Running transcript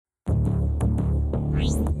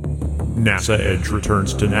NASA Edge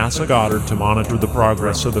returns to NASA Goddard to monitor the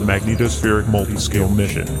progress of the magnetospheric multi-scale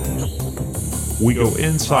mission. We go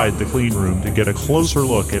inside the clean room to get a closer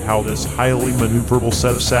look at how this highly maneuverable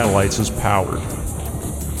set of satellites is powered.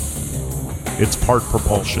 It's part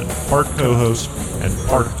propulsion, part co-host, and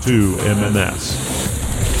part 2 MMS.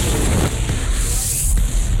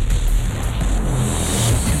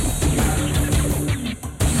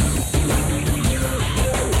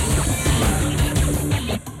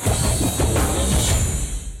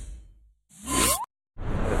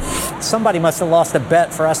 Somebody must have lost a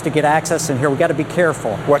bet for us to get access in here. We got to be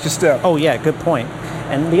careful. Watch your step. Oh yeah, good point.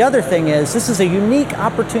 And the other thing is, this is a unique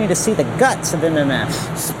opportunity to see the guts of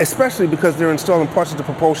MMS. Especially because they're installing parts of the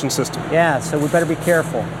propulsion system. Yeah, so we better be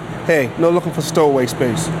careful. Hey, no looking for stowaway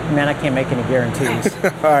space. Man, I can't make any guarantees.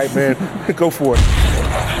 All right, man, go for it.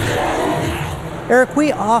 Eric,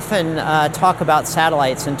 we often talk about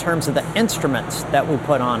satellites in terms of the instruments that we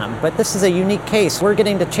put on them, but this is a unique case. We're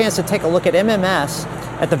getting the chance to take a look at MMS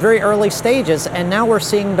at the very early stages, and now we're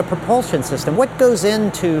seeing the propulsion system. What goes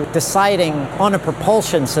into deciding on a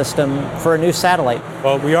propulsion system for a new satellite?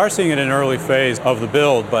 Well, we are seeing it in an early phase of the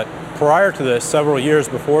build, but prior to this, several years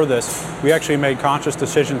before this, we actually made conscious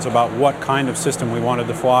decisions about what kind of system we wanted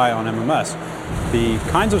to fly on MMS. The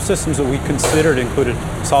kinds of systems that we considered included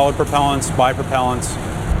solid propellants, bipropellants,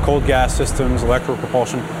 cold gas systems,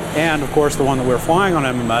 electropropulsion, and of course the one that we're flying on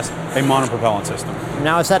MMS, a monopropellant system.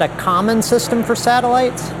 Now, is that a common system for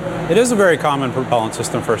satellites? It is a very common propellant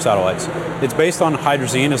system for satellites. It's based on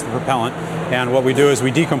hydrazine as the propellant, and what we do is we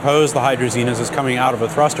decompose the hydrazine as it's coming out of a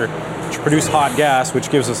thruster to produce hot gas, which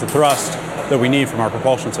gives us the thrust that we need from our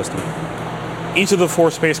propulsion system. Each of the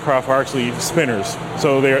 4 spacecraft are actually spinners,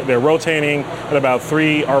 so they're rotating at about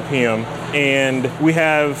 3 RPM, and we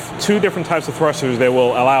have 2 different types of thrusters that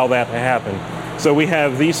will allow that to happen. So we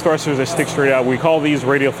have these thrusters that stick straight out. We call these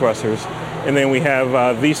radial thrusters, and then we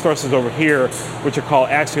have these thrusters over here, which are called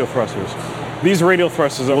axial thrusters. These radial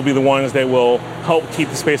thrusters will be the ones that will help keep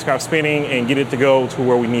the spacecraft spinning and get it to go to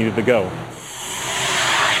where we need it to go.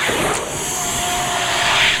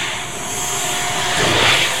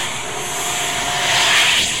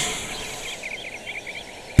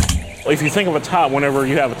 If you think of a top, whenever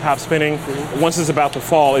you have a top spinning, once it's about to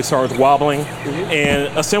fall, it starts wobbling.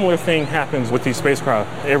 And a similar thing happens with these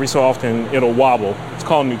spacecraft. Every so often, it'll wobble. It's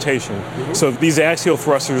called nutation. So these axial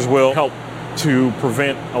thrusters will help to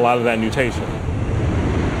prevent a lot of that nutation.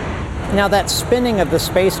 Now, that spinning of the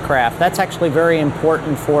spacecraft, that's actually very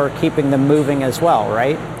important for keeping them moving as well,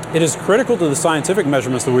 right? It is critical to the scientific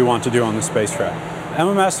measurements that we want to do on the spacecraft.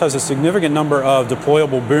 MMS has a significant number of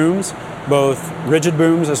deployable booms, both rigid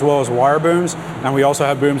booms as well as wire booms, and we also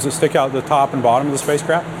have booms that stick out the top and bottom of the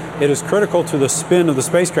spacecraft. It is critical to the spin of the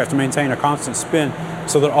spacecraft to maintain a constant spin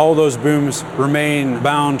so that all those booms remain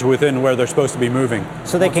bound to within where they're supposed to be moving.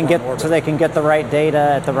 So they can get the right data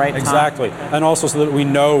at the right time. Exactly. And also so that we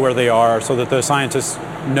know where they are, so that the scientists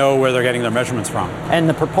know where they're getting their measurements from. And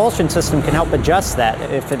the propulsion system can help adjust that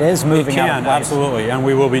if it is moving out of place. Absolutely, and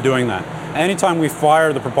we will be doing that. Anytime we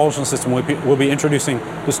fire the propulsion system, we'll be introducing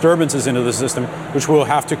disturbances into the system, which we'll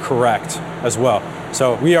have to correct as well.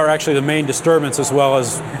 So we are actually the main disturbance as well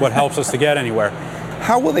as what helps us to get anywhere.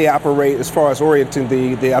 How will they operate as far as orienting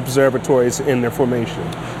the observatories in their formation?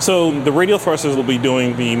 So the radial thrusters will be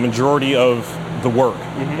doing the majority of the work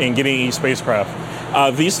in getting each spacecraft.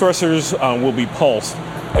 These thrusters will be pulsed.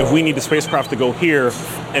 If we need the spacecraft to go here,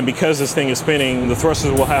 and because this thing is spinning, the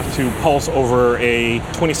thrusters will have to pulse over a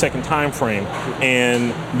 20-second time frame,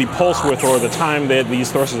 and the pulse width, or the time that these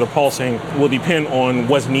thrusters are pulsing, will depend on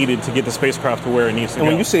what's needed to get the spacecraft to where it needs to go. And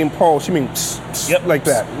when you say pulse, you mean pss, pss, yep, like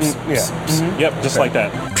that? Yep, just like that.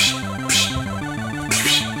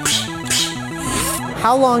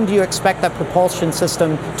 How long do you expect that propulsion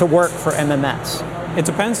system to work for MMS? It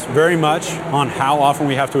depends very much on how often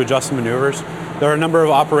we have to adjust the maneuvers. There are a number of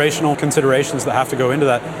operational considerations that have to go into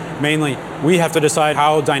that. Mainly, we have to decide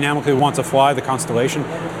how dynamically we want to fly the constellation.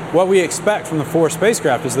 What we expect from the 4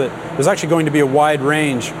 spacecraft is that there's actually going to be a wide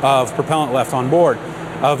range of propellant left on board.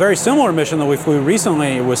 A very similar mission that we flew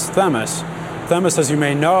recently was Themis. Themis, as you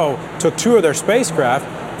may know, took 2 of their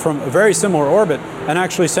spacecraft from a very similar orbit and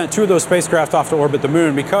actually sent 2 of those spacecraft off to orbit the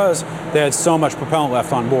moon because they had so much propellant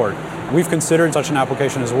left on board. We've considered such an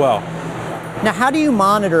application as well. Now, how do you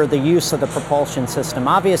monitor the use of the propulsion system?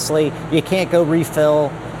 Obviously, you can't go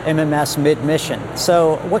refill MMS mid-mission.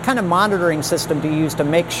 So what kind of monitoring system do you use to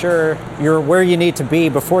make sure you're where you need to be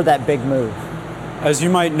before that big move? As you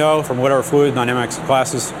might know from whatever fluid dynamics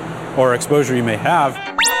classes or exposure you may have,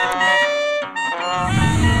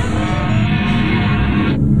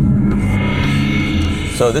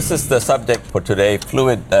 So this is the subject for today,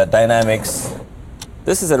 fluid dynamics.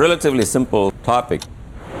 This is a relatively simple topic.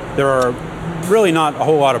 There are really not a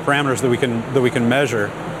whole lot of parameters that we can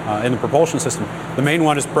measure in the propulsion system. The main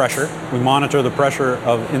one is pressure. We monitor the pressure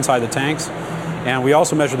of inside the tanks, and we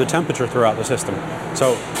also measure the temperature throughout the system.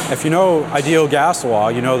 So if you know ideal gas law,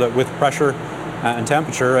 you know that with pressure and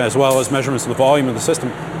temperature, as well as measurements of the volume of the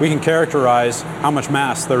system, we can characterize how much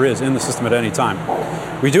mass there is in the system at any time.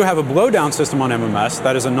 We do have a blowdown system on MMS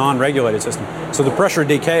that is a non-regulated system. So the pressure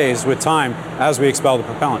decays with time as we expel the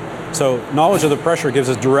propellant. So knowledge of the pressure gives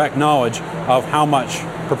us direct knowledge of how much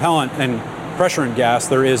propellant and pressure and gas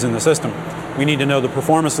there is in the system. We need to know the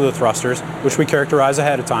performance of the thrusters, which we characterize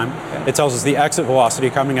ahead of time. It tells us the exit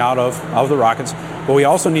velocity coming out of the rockets, but we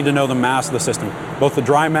also need to know the mass of the system, both the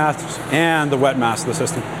dry mass and the wet mass of the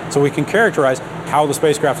system, so we can characterize how the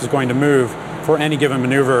spacecraft is going to move for any given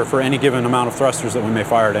maneuver, for any given amount of thrusters that we may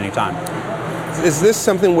fire at any time. Is this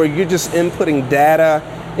something where you're just inputting data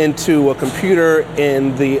into a computer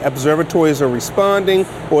and the observatories are responding,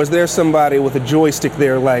 or is there somebody with a joystick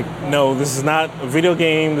there like? No, this is not a video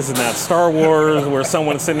game. This is not Star Wars where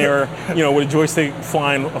someone's sitting there, with a joystick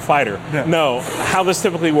flying a fighter. Yeah. No, how this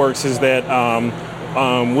typically works is that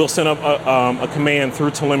we'll send up a command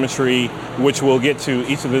through telemetry, which will get to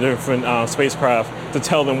each of the different spacecraft to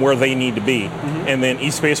tell them where they need to be. Mm-hmm. And then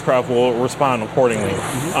each spacecraft will respond accordingly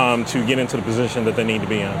to get into the position that they need to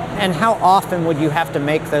be in. And how often would you have to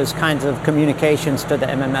make those kinds of communications to the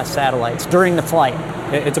MMS satellites during the flight?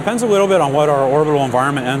 It depends a little bit on what our orbital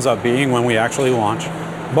environment ends up being when we actually launch.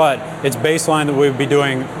 But it's baseline that we'd be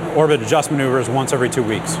doing orbit adjust maneuvers once every 2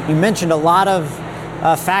 weeks. You mentioned a lot of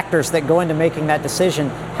factors that go into making that decision.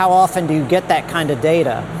 How often do you get that kind of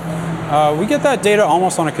data? We get that data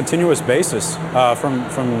almost on a continuous basis from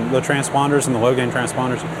the transponders and the low gain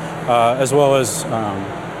transponders, as well as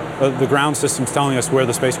the ground systems telling us where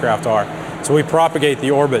the spacecraft are. So we propagate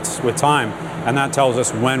the orbits with time, and that tells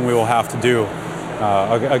us when we will have to do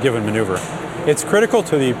a given maneuver. It's critical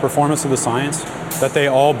to the performance of the science that they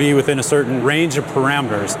all be within a certain range of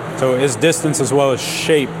parameters. So is distance as well as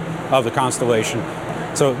shape of the constellation.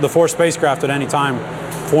 So the 4 spacecraft at any time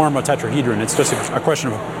form a tetrahedron. It's just a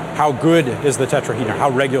question of how good is the tetrahedron, how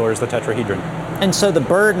regular is the tetrahedron. And so the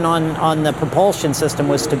burden on the propulsion system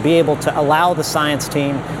was to be able to allow the science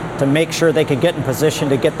team to make sure they could get in position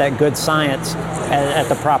to get that good science at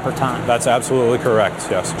the proper time. That's absolutely correct,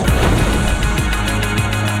 yes.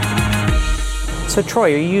 So Troy,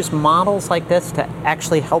 you use models like this to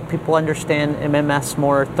actually help people understand MMS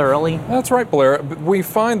more thoroughly? That's right, Blair. We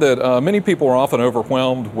find that many people are often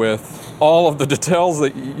overwhelmed with all of the details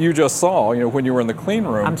that you just saw, when you were in the clean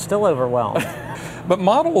room. I'm still overwhelmed. But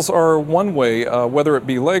models are one way, whether it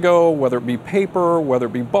be Lego, whether it be paper, whether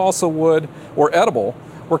it be balsa wood, or edible.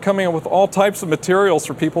 We're coming up with all types of materials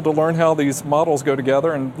for people to learn how these models go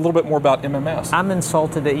together and a little bit more about MMS. I'm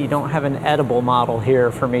insulted that you don't have an edible model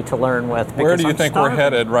here for me to learn with. Where do you think we're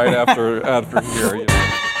headed right after here?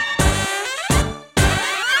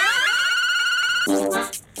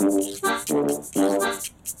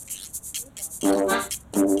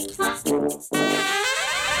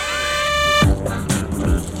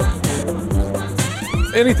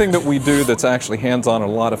 Anything that we do that's actually hands-on and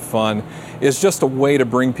a lot of fun is just a way to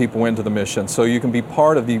bring people into the mission, so you can be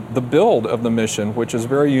part of the build of the mission, which is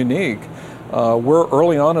very unique. We're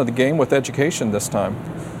early on in the game with education this time.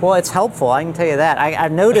 Well, it's helpful, I can tell you that.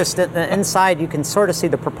 I've noticed that inside you can sort of see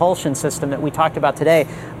the propulsion system that we talked about today,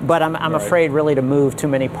 but I'm right. afraid really to move too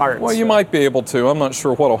many parts. Well, you might be able to. I'm not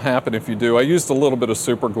sure what'll happen if you do. I used a little bit of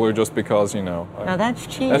super glue just because, Now that's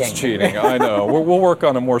cheating. That's cheating, I know. We'll work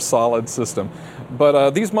on a more solid system.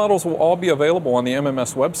 But these models will all be available on the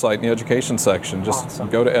MMS website in the education section. Just awesome.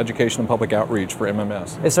 Go to Education and Public Outreach for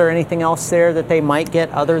MMS. Is there anything else there that they might get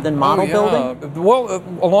other than model building? Well,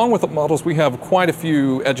 along with the models, we have quite a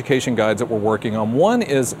few education guides that we're working on. One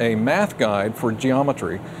is a math guide for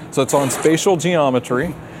geometry. So it's on spatial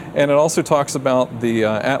geometry. And it also talks about the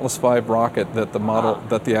Atlas V rocket that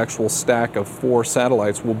that the actual stack of 4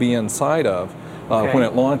 satellites will be inside of. When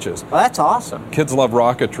it launches. Well, that's awesome. Kids love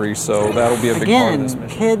rocketry, so that'll be a big part of this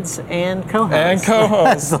mission. Kids and co-hosts. And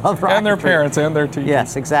co-hosts. love rocketry. And their parents and their teachers.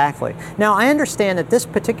 Yes, exactly. Now, I understand that this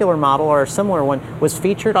particular model, or a similar one, was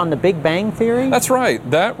featured on The Big Bang Theory? That's right.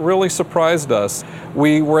 That really surprised us.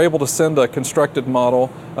 We were able to send a constructed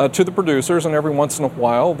model to the producers, and every once in a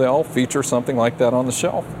while, they'll feature something like that on the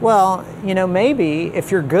shelf. Well, maybe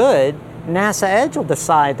if you're good, NASA Edge will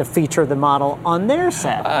decide to feature the model on their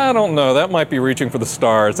set. I don't know. That might be reaching for the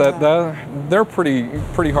stars. They're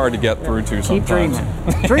pretty hard to get through to sometimes.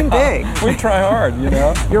 Keep dreaming. Dream big. We try hard,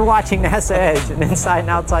 You're watching NASA Edge, an inside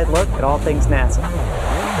and outside look at all things NASA.